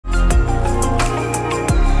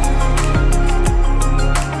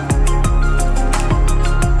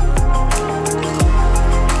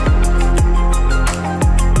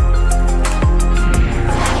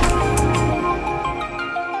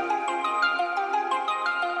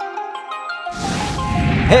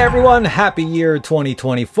Hey everyone, happy year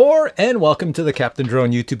 2024 and welcome to the Captain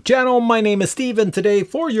Drone YouTube channel. My name is Steve and today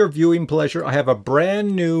for your viewing pleasure I have a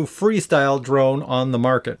brand new freestyle drone on the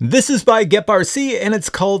market. This is by GEPRC and it's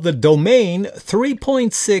called the DoMain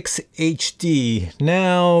 3.6 HD.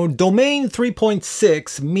 Now DoMain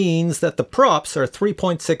 3.6 means that the props are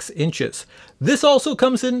 3.6 inches. This also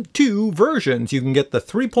comes in two versions. You can get the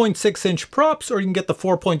 3.6 inch props or you can get the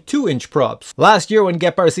 4.2 inch props. Last year when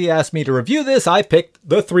GEPRC asked me to review this, I picked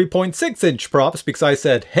the 3.6 inch props because I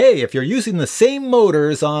said, hey, if you're using the same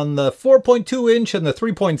motors on the 4.2 inch and the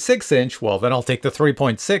 3.6 inch, well, then I'll take the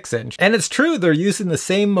 3.6 inch. And it's true, they're using the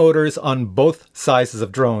same motors on both sizes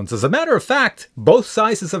of drones. As a matter of fact, both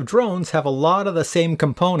sizes of drones have a lot of the same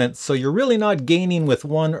components, so you're really not gaining with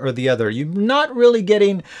one or the other. You're not really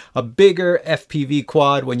getting a bigger FPV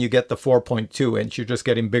quad when you get the 4.2 inch. You're just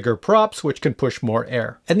getting bigger props, which can push more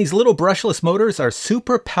air. And these little brushless motors are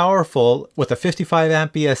super powerful with a 55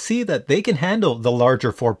 amp ESC that they can handle the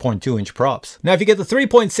larger 4.2 inch props. Now, if you get the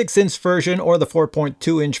 3.6 inch version or the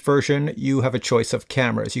 4.2 inch version, you have a choice of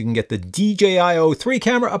cameras. You can get the DJI ACTION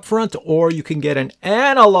camera up front, or you can get an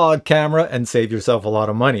analog camera and save yourself a lot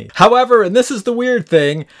of money. However, and this is the weird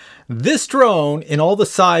thing, this drone in all the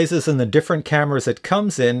sizes and the different cameras it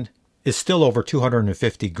comes in is still over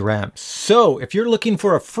 250 grams. So if you're looking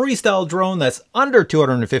for a freestyle drone that's under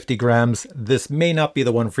 250 grams, this may not be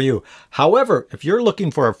the one for you. However, if you're looking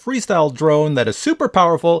for a freestyle drone that is super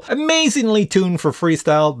powerful, amazingly tuned for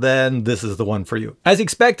freestyle, then this is the one for you. As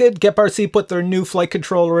expected, GEPRC put their new flight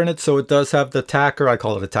controller in it, so it does have the TACR, I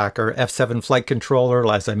call it a TACR, F7 flight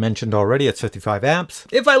controller. As I mentioned already, it's 55 amps.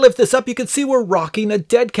 If I lift this up, you can see we're rocking a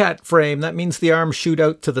dead cat frame. That means the arms shoot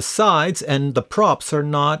out to the sides and the props are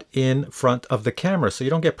not in front of the camera, so you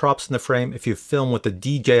don't get props in the frame if you film with the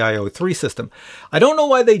DJI ACTION system. I don't know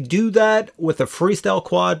why they do that with a freestyle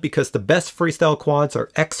quad, because the best freestyle quads are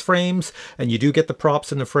X frames and you do get the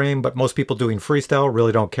props in the frame, but most people doing freestyle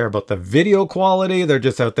really don't care about the video quality. They're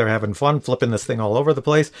just out there having fun flipping this thing all over the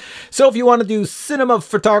place. So if you want to do cinema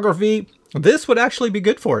photography, this would actually be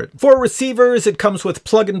good for it. For receivers, it comes with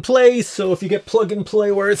plug and play. So if you get plug and play,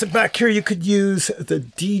 where is it back here? You could use the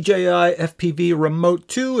DJI FPV Remote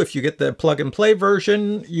 2. If you get the plug and play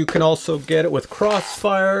version, you can also get it with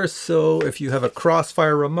Crossfire. So if you have a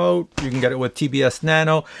Crossfire remote, you can get it with TBS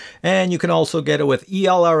Nano, and you can also get it with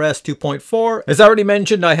ELRS 2.4. As I already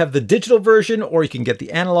mentioned, I have the digital version, or you can get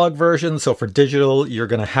the analog version. So for digital, you're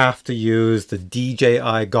going to have to use the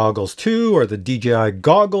DJI Goggles 2 or the DJI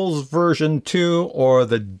Goggles version 2 or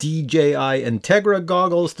the DJI Integra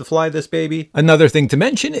goggles to fly this baby. Another thing to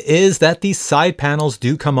mention is that these side panels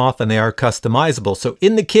do come off and they are customizable. So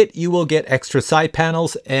in the kit, you will get extra side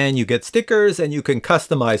panels and you get stickers and you can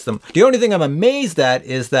customize them. The only thing I'm amazed at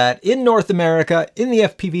is that in North America, in the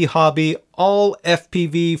FPV hobby, all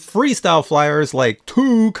FPV freestyle flyers like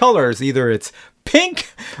two colors. Either it's pink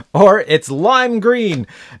or it's lime green,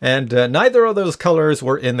 and neither of those colors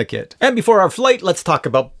were in the kit. And before our flight, let's talk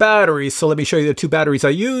about batteries. So let me show you the two batteries I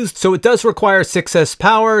used. So it does require 6S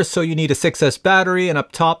power, so you need a 6S battery, and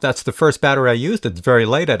up top, that's the first battery I used. It's very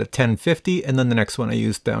light at a 1050, and then the next one I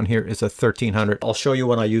used down here is a 1300. I'll show you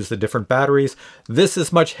when I use the different batteries. This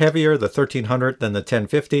is much heavier, the 1300, than the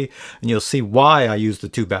 1050, and you'll see why I use the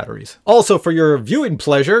two batteries. Also, for your viewing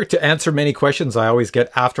pleasure, to answer many questions I always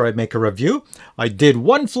get after I make a review, I did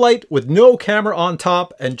one flight with no camera on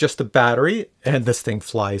top and just a battery, and this thing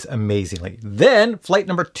flies amazingly. Then flight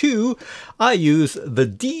number 2, I used the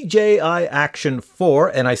DJI ACTION 4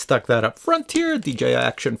 and I stuck that up front here. DJI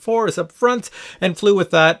ACTION 4 is up front and flew with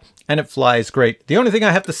that, and it flies great. The only thing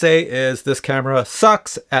I have to say is this camera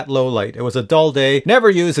sucks at low light. It was a dull day. Never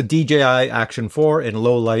use a DJI ACTION 4 in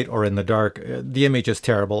low light or in the dark. The image is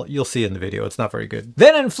terrible. You'll see in the video. It's not very good.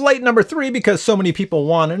 Then in flight number 3, because so many people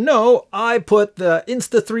want to know, I put the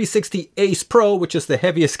Insta360 ACE PRO, which is the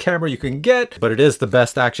heaviest camera you can get, but it is the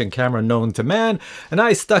best action camera known to man. And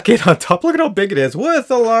I stuck it on top. Look at how big it is, with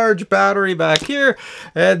a large battery back here,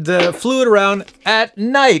 and flew it around at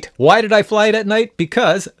night. Why did I fly it at night?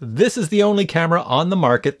 Because this is the only camera on the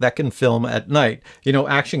market that can film at night. You know,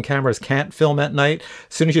 action cameras can't film at night.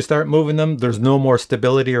 As soon as you start moving them, there's no more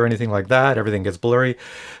stability or anything like that. Everything gets blurry.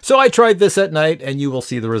 So I tried this at night, and you will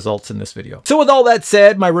see the results in this video. So with all that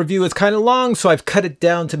said, my review is kind of long, so I've cut it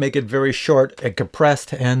down to make it very short and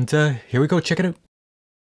compressed. And here we go, check it out.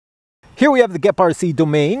 Here we have the GEPRC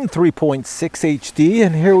DoMain 3.6 HD,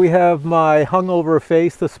 and here we have my hungover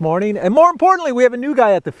face this morning. And more importantly, we have a new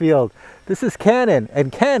guy at the field. This is Cannon,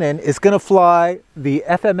 and Cannon is going to fly the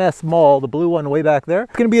FMS Mall, the blue one way back there.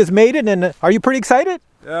 It's going to be his maiden, and are you pretty excited?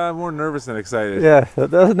 I'm more nervous than excited. Yeah,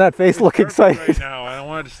 doesn't that face look excited? Right now, I don't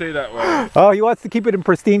want it to stay that way. Oh, he wants to keep it in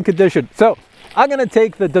pristine condition. So I'm going to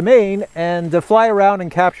take the DoMain and fly around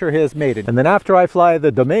and capture his maiden. And then after I fly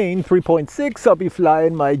the DoMain 3.6, I'll be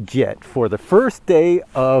flying my jet for the first day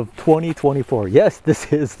of 2024. Yes,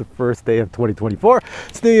 this is the first day of 2024.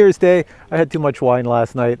 It's New Year's Day. I had too much wine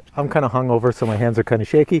last night. I'm kind of hungover, so my hands are kind of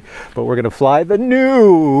shaky. But we're going to fly the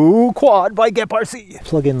new quad by GEPRC.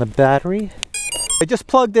 Plug in the battery. I just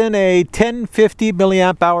plugged in a 1050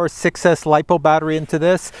 milliamp hour 6S LiPo battery into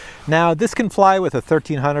this. Now this can fly with a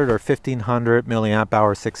 1300 or 1500 milliamp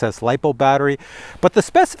hour 6S LiPo battery, but the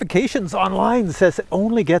specifications online says it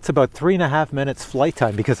only gets about 3.5 minutes flight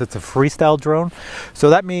time because it's a freestyle drone.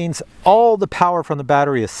 So that means all the power from the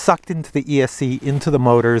battery is sucked into the ESC, into the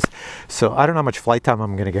motors. So I don't know how much flight time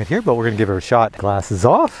I'm gonna get here, but we're gonna give it a shot. Glasses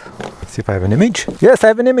off. Let's see if I have an image. Yes, I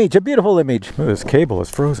have an image, a beautiful image. Oh, this cable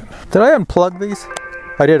is frozen. Did I unplug these?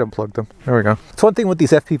 I did unplug them. There we go. It's one thing with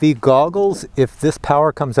these FPV goggles, if this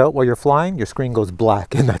power comes out while you're flying, your screen goes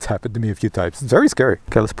black, and that's happened to me a few times. It's very scary.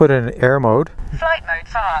 Okay, let's put it in air mode. Flight mode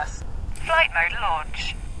fast. Flight mode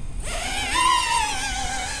launch.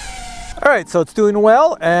 All right, so it's doing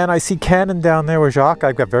well, and I see Cannon down there with Jacques.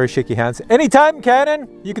 I've got very shaky hands. Anytime, Cannon,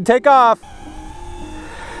 you can take off.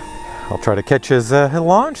 I'll try to catch his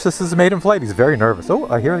launch. This is a maiden flight. He's very nervous. Oh,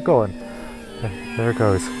 I hear it going. There it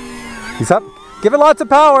goes. He's up. Give it lots of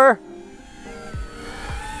power.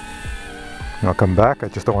 I'll come back. I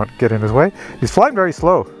just don't want to get in his way. He's flying very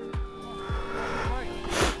slow.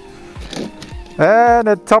 And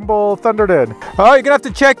it thundered in. Oh, you're gonna have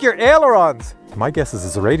to check your ailerons. My guess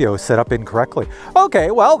is the radio is set up incorrectly. Okay,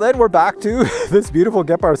 well then we're back to this beautiful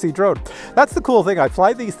GEPRC drone. That's the cool thing. I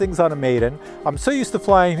fly these things on a maiden. I'm so used to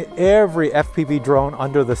flying every FPV drone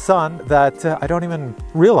under the sun that I don't even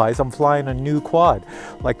realize I'm flying a new quad.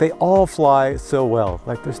 Like they all fly so well.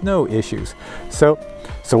 Like there's no issues. So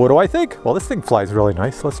what do I think? Well, this thing flies really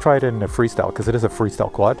nice. Let's try it in a freestyle because it is a freestyle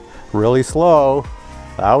quad. Really slow.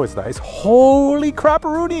 That was nice. Holy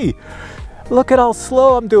crapperoonie! Look at how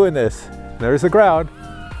slow I'm doing this. There's the ground.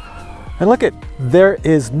 And look at, there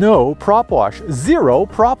is no prop wash. Zero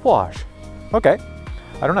prop wash. Okay.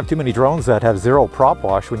 I don't have too many drones that have zero prop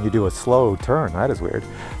wash when you do a slow turn. That is weird.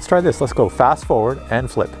 Let's try this. Let's go fast forward and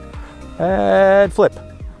flip. And flip.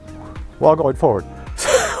 While going forward.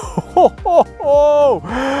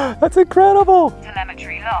 That's incredible.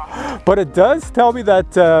 Telemetry lost. But it does tell me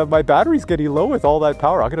that my battery's getting low with all that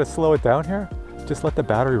power. I'm gonna slow it down here. Just let the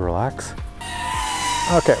battery relax.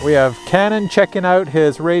 Okay, we have Cannon checking out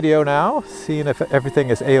his radio now, seeing if everything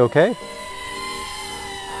is a-okay.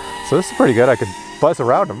 So this is pretty good. I could buzz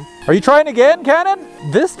around him. Are you trying again, Cannon?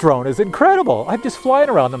 This drone is incredible. I'm just flying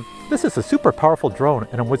around them. This is a super powerful drone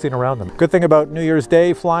and I'm whizzing around them. Good thing about New Year's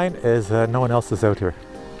Day flying is no one else is out here.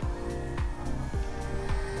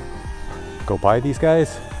 Go by these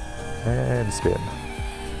guys and spin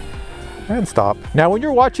and stop. Now when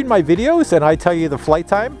you're watching my videos and I tell you the flight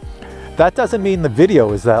time, that doesn't mean the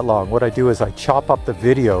video is that long. What I do is I chop up the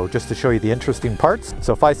video just to show you the interesting parts.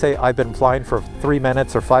 So if I say I've been flying for 3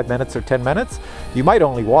 minutes or 5 minutes or 10 minutes, you might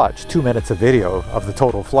only watch 2 minutes of video of the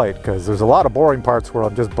total flight because there's a lot of boring parts where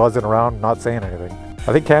I'm just buzzing around, not saying anything.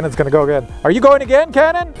 I think Cannon's gonna go again. Are you going again,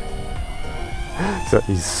 Cannon? So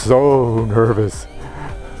he's so nervous.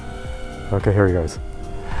 Okay, here he goes.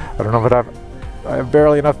 I don't know if I have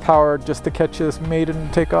barely enough power just to catch this maiden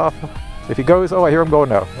and take off. If he goes, oh, I hear him going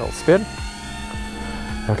now. It'll spin.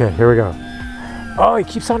 Okay, here we go. Oh, he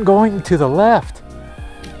keeps on going to the left.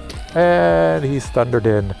 And he's thundered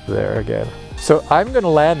in there again. So I'm gonna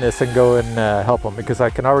land this and go and help him because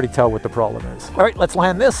I can already tell what the problem is. All right, let's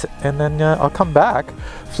land this and then I'll come back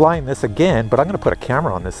flying this again, but I'm gonna put a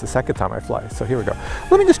camera on this the second time I fly. So here we go.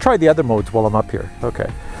 Let me just try the other modes while I'm up here. Okay,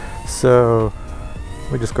 so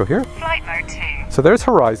we just go here. Flight mode 2. So there's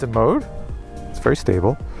horizon mode. It's very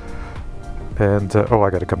stable. And, oh,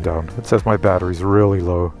 I gotta come down. It says my battery's really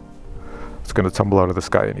low. It's gonna tumble out of the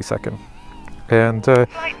sky any second. And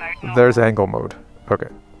there's angle mode. Okay.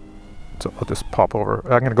 So I'll just pop over.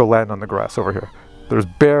 I'm gonna go land on the grass over here. There's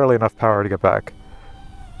barely enough power to get back.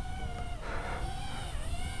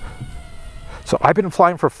 So I've been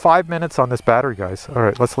flying for 5 minutes on this battery, guys. All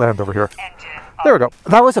right, let's land over here. There we go.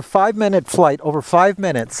 That was a 5-minute flight, over 5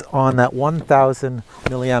 minutes on that 1000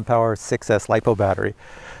 milliamp hour 6S LiPo battery.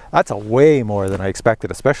 That's a way more than I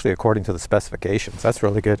expected, especially according to the specifications. That's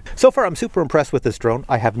really good. So far, I'm super impressed with this drone.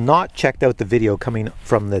 I have not checked out the video coming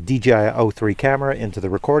from the DJI O3 camera into the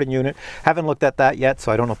recording unit. Haven't looked at that yet,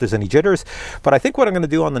 so I don't know if there's any jitters. But I think what I'm going to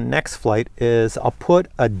do on the next flight is I'll put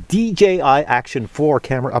a DJI ACTION 4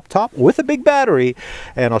 camera up top with a big battery,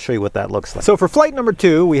 and I'll show you what that looks like. So for flight number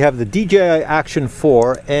 2, we have the DJI ACTION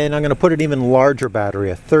 4, and I'm going to put an even larger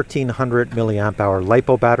battery, a 1300 milliamp hour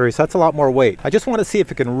LiPo battery. So that's a lot more weight. I just want to see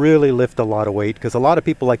if it can really lift a lot of weight, because a lot of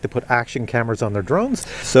people like to put action cameras on their drones.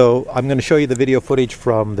 So I'm going to show you the video footage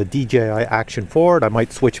from the DJI ACTION 4, and I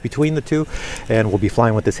might switch between the two, and we'll be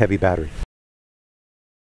flying with this heavy battery.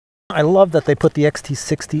 I love that they put the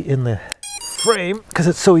XT60 in the frame because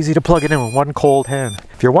it's so easy to plug it in with one cold hand.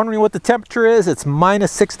 If you're wondering what the temperature is, it's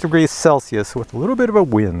 -6 degrees Celsius with a little bit of a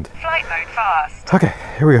wind. Flight mode fast. Okay,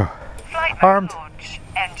 here we go. Flight mode Armed. launch.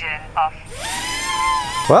 Engine off.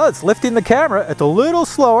 Well, it's lifting the camera. It's a little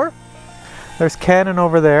slower. There's Canon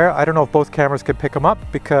over there. I don't know if both cameras could pick them up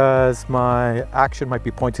because my action might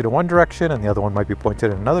be pointed in one direction and the other one might be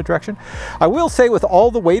pointed in another direction. I will say with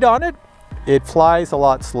all the weight on it, it flies a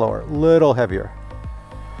lot slower, a little heavier.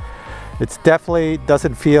 It definitely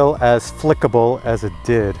doesn't feel as flickable as it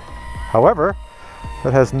did. However,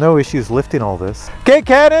 it has no issues lifting all this. Okay,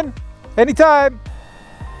 Canon, anytime.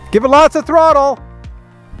 Give it lots of throttle.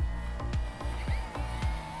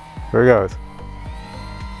 There he goes.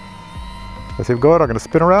 Let's see him going. I'm going to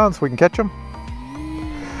spin around so we can catch him.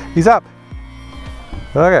 He's up.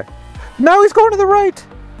 Okay. Now he's going to the right.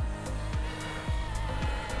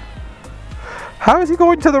 How is he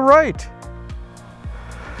going to the right?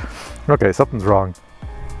 Okay, something's wrong.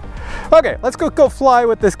 Okay, let's go fly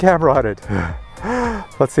with this camera on it.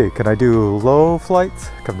 Let's see, can I do low flights?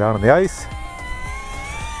 Come down on the ice.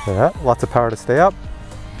 Yeah, lots of power to stay up.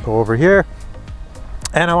 Go over here.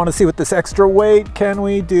 And I want to see with this extra weight, can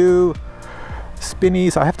we do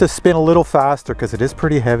spinnies? I have to spin a little faster because it is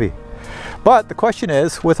pretty heavy. But the question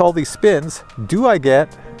is, with all these spins, do I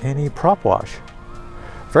get any prop wash?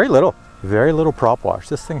 Very little prop wash.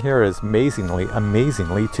 This thing here is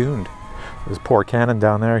amazingly tuned. This poor Canon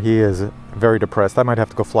down there, he is very depressed. I might have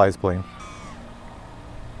to go fly his plane.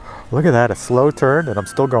 Look at that, a slow turn and I'm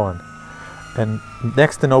still going. And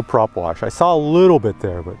next to no prop wash. I saw a little bit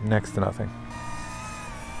there, but next to nothing.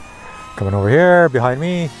 Coming over here, behind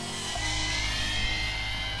me.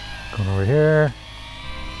 Going over here.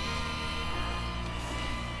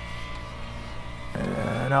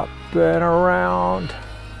 And up and around.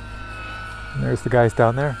 And there's the guys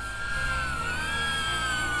down there.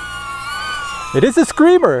 It is a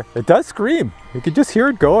screamer. It does scream. You can just hear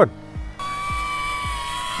it going.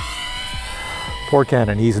 Poor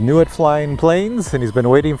Canon. He's new at flying planes and he's been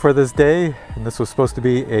waiting for this day. And this was supposed to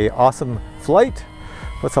be an awesome flight,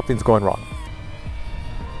 but something's going wrong.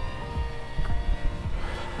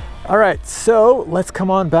 All right, so let's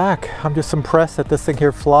come on back. I'm just impressed that this thing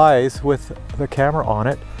here flies with the camera on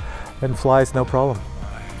it and flies no problem.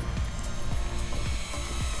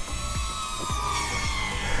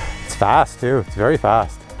 It's fast too, it's very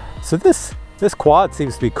fast. So this quad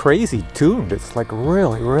seems to be crazy tuned. It's like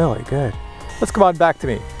really good. Let's come on back to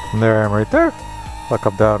me. And there I am right there. I'll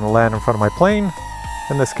come down and land in front of my plane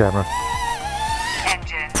and this camera.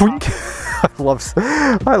 Engine.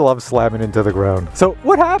 I love slamming into the ground. So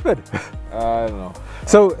what happened? I don't know.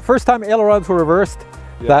 So first time ailerons were reversed.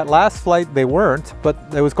 Yeah. That last flight they weren't, but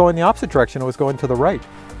it was going the opposite direction. It was going to the right.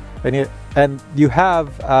 And you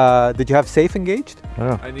have, did you have safe engaged? I don't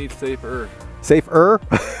know. I need safer. Safer?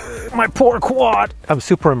 My poor quad. I'm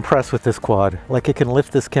super impressed with this quad. Like it can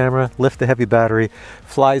lift this camera, lift the heavy battery,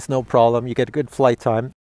 flies no problem. You get a good flight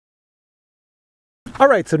time. All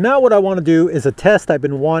right, so now what I want to do is a test I've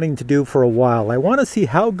been wanting to do for a while. I want to see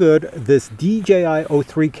how good this DJI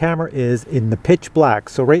O3 camera is in the pitch black.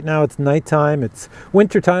 So right now it's nighttime, it's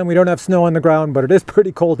winter time, we don't have snow on the ground, but it is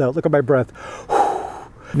pretty cold out. Look at my breath.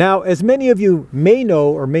 Now, as many of you may know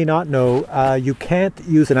or may not know, you can't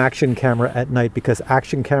use an action camera at night because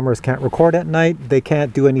action cameras can't record at night. They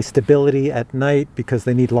can't do any stability at night because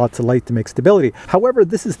they need lots of light to make stability. However,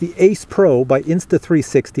 this is the ACE Pro by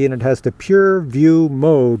Insta360 and it has the pure view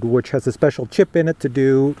mode, which has a special chip in it to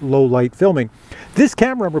do low light filming. This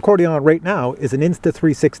camera I'm recording on right now is an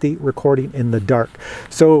Insta360 recording in the dark.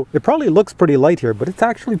 So it probably looks pretty light here, but it's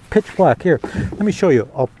actually pitch black. Here, let me show you.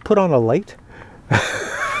 I'll put on a light.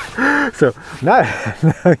 So now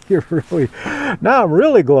I'm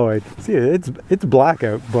really glowing. See, it's black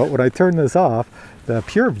out, but when I turn this off, the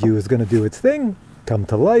pure view is going to do its thing, come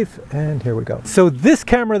to life, and here we go. So this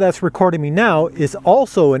camera that's recording me now is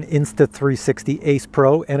also an Insta360 ACE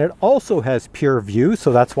PRO, and it also has pure view,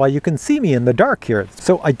 so that's why you can see me in the dark here.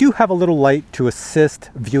 So I do have a little light to assist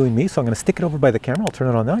viewing me, so I'm going to stick it over by the camera. I'll turn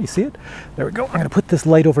it on now. You see it? There we go. I'm going to put this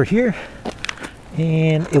light over here,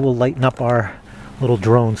 and it will lighten up our little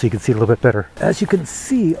drone so you can see it a little bit better. As you can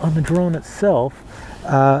see on the drone itself,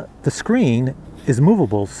 the screen is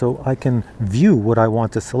movable, so I can view what I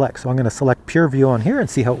want to select. So I'm going to select pure view on here and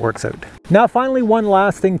see how it works out. Now finally, one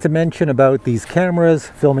last thing to mention about these cameras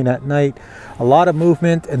filming at night. A lot of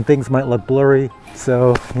movement and things might look blurry,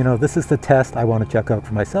 so you know, this is the test I want to check out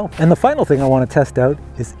for myself. And the final thing I want to test out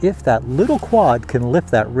is if that little quad can lift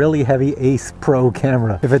that really heavy ACE PRO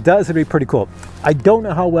camera. If it does, it'd be pretty cool. I don't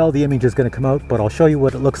know how well the image is going to come out, but I'll show you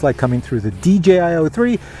what it looks like coming through the DJI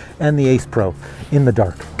O3 and the ACE PRO in the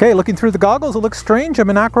dark. Okay, looking through the goggles, it looks strange. I'm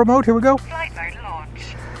in acro mode. Here we go. Flight mode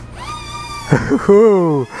launch.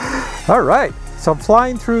 All right, so I'm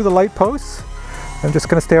flying through the light posts. I'm just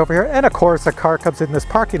going to stay over here, and of course a car comes in this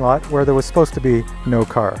parking lot where there was supposed to be no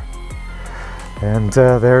car. And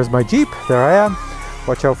there's my Jeep. There I am.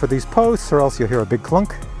 Watch out for these posts or else you'll hear a big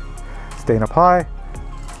clunk. Staying up high.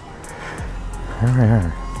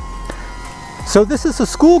 So this is a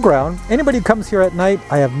school ground. Anybody who comes here at night,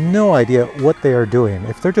 I have no idea what they are doing.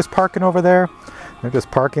 If they're just parking over there, they're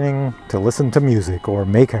just parking to listen to music or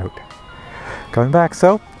make out. Coming back,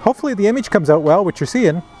 so hopefully the image comes out well, which you're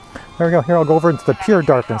seeing. There we go. Here, I'll go over into the pure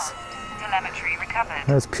darkness. Telemetry recovered.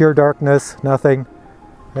 There's pure darkness, nothing,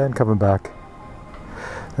 and coming back.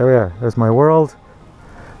 There we are. There's my world.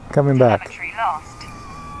 Coming back. Telemetry lost.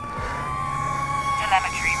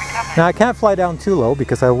 Telemetry recovered. Now I can't fly down too low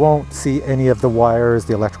because I won't see any of the wires,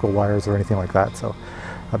 the electrical wires or anything like that. So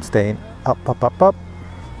I'm staying up, up, up, up.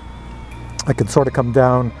 I can sort of come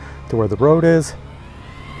down to where the road is.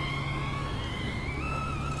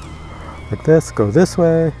 Like this, go this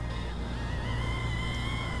way.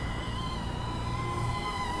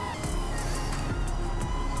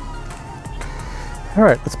 All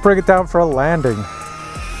right, let's bring it down for a landing.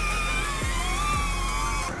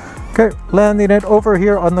 Okay, landing it over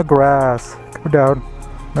here on the grass. Come down,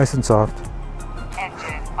 nice and soft.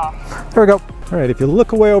 Engine off. There we go. All right, if you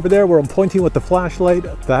look away over there where I'm pointing with the flashlight,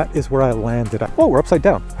 that is where I landed. Oh, we're upside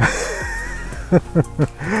down.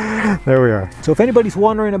 There we are. So if anybody's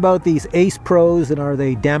wondering about these ACE Pros and are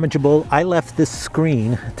they damageable, I left this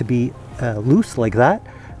screen to be loose like that,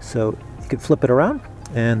 so you could flip it around,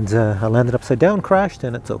 and I landed upside down, crashed,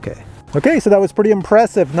 and it's okay. Okay, so that was pretty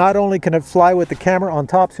impressive. Not only can it fly with the camera on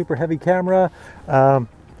top, super heavy camera,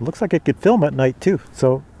 looks like it could film at night too.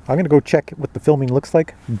 So I'm gonna go check what the filming looks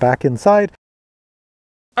like back inside.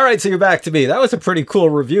 All right, so you're back to me. That was a pretty cool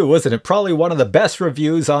review, wasn't it? Probably one of the best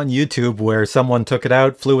reviews on YouTube where someone took it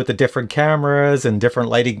out, flew with the different cameras and different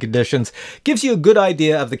lighting conditions. Gives you a good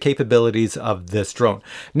idea of the capabilities of this drone.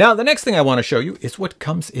 Now, the next thing I want to show you is what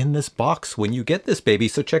comes in this box when you get this baby,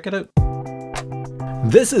 so check it out.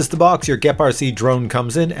 This is the box your GEPRC drone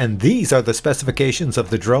comes in, and these are the specifications of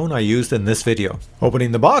the drone I used in this video.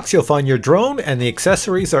 Opening the box, you'll find your drone and the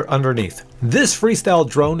accessories are underneath. This freestyle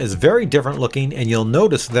drone is very different looking, and you'll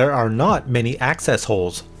notice there are not many access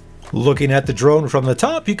holes. Looking at the drone from the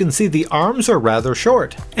top, you can see the arms are rather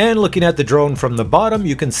short. And looking at the drone from the bottom,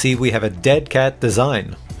 you can see we have a dead cat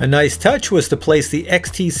design. A nice touch was to place the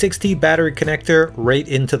XT60 battery connector right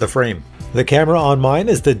into the frame. The camera on mine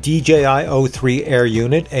is the DJI O3 Air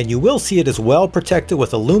unit, and you will see it is well protected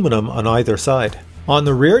with aluminum on either side. On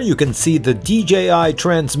the rear, you can see the DJI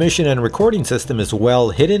transmission and recording system is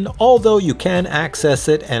well hidden, although you can access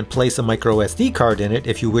it and place a micro SD card in it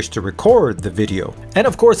if you wish to record the video. And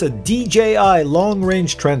of course, a DJI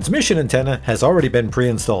long-range transmission antenna has already been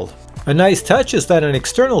pre-installed. A nice touch is that an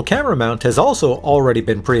external camera mount has also already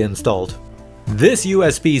been pre-installed. This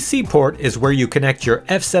USB-C port is where you connect your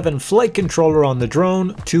F7 flight controller on the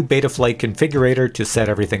drone to Betaflight Configurator to set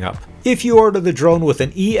everything up. If you order the drone with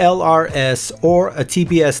an ELRS or a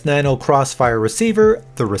TBS Nano Crossfire receiver,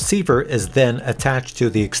 the receiver is then attached to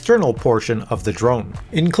the external portion of the drone.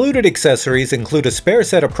 Included accessories include a spare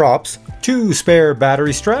set of props, 2 spare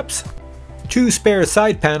battery straps, 2 spare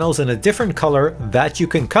side panels in a different color that you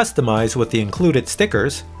can customize with the included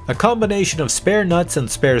stickers, a combination of spare nuts and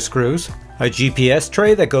spare screws, a GPS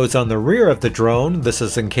tray that goes on the rear of the drone. This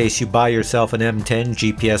is in case you buy yourself an M10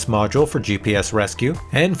 GPS module for GPS rescue.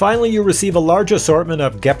 And finally, you receive a large assortment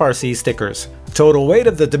of GEPRC stickers. Total weight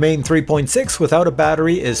of the DoMain 3.6 without a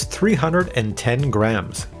battery is 310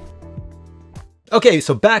 grams. Okay,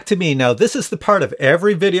 so back to me. Now, this is the part of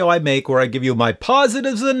every video I make where I give you my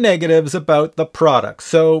positives and negatives about the product.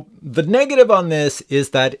 So the negative on this is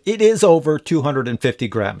that it is over 250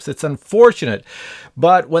 grams. It's unfortunate,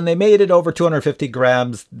 but when they made it over 250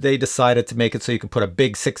 grams, they decided to make it so you can put a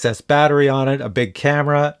big 6S battery on it, a big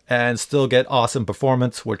camera, and still get awesome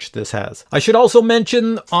performance, which this has. I should also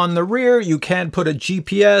mention on the rear, you can put a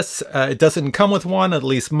GPS. It doesn't come with one, at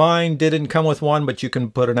least mine didn't come with one, but you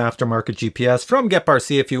can put an aftermarket GPS from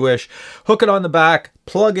GEPRC if you wish. Hook it on the back,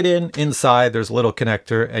 plug it in inside, there's a little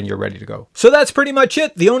connector, and you're ready to go. So that's pretty much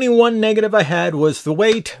it. The only one negative I had was the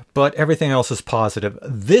weight, but everything else is positive.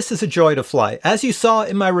 This is a joy to fly. As you saw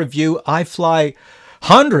in my review, I fly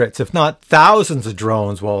hundreds, if not thousands of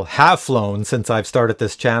drones, well, have flown since I've started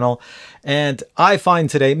this channel. And I find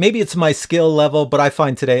today, maybe it's my skill level, but I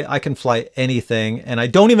find today I can fly anything and I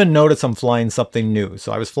don't even notice I'm flying something new.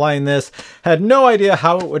 So I was flying this, had no idea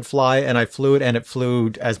how it would fly, and I flew it and it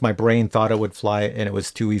flew as my brain thought it would fly, and it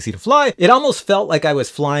was too easy to fly. It almost felt like I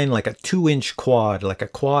was flying like a 2-inch quad, like a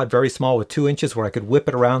quad very small with 2 inches where I could whip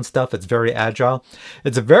it around stuff. It's very agile.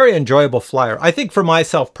 It's a very enjoyable flyer. I think for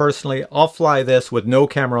myself personally, I'll fly this with no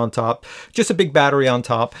camera on top, just a big battery on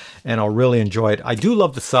top, and I'll really enjoy it. I do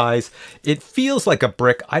love the size. It feels like a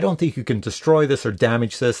brick. I don't think you can destroy this or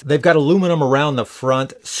damage this. They've got aluminum around the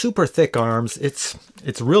front, super thick arms. It's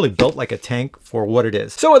really built like a tank for what it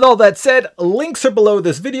is. So with all that said, links are below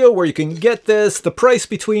this video where you can get this. The price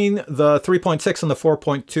between the 3.6 and the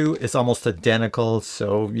 4.2 is almost identical.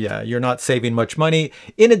 So yeah, you're not saving much money.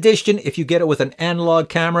 In addition, if you get it with an analog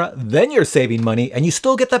camera, then you're saving money and you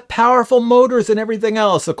still get the powerful motors and everything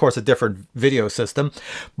else. Of course, a different video system,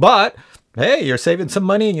 but hey, you're saving some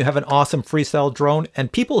money and you have an awesome freestyle drone.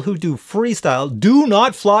 And people who do freestyle do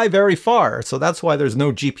not fly very far. So that's why there's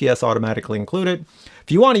no GPS automatically included. If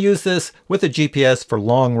you want to use this with a GPS for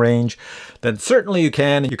long range, then certainly you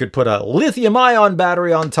can. You could put a lithium-ion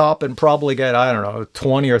battery on top and probably get, I don't know,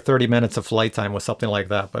 20 or 30 minutes of flight time with something like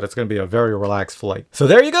that. But it's going to be a very relaxed flight. So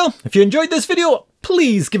there you go. If you enjoyed this video,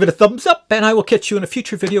 please give it a thumbs up and I will catch you in a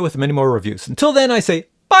future video with many more reviews. Until then, I say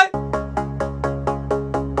bye.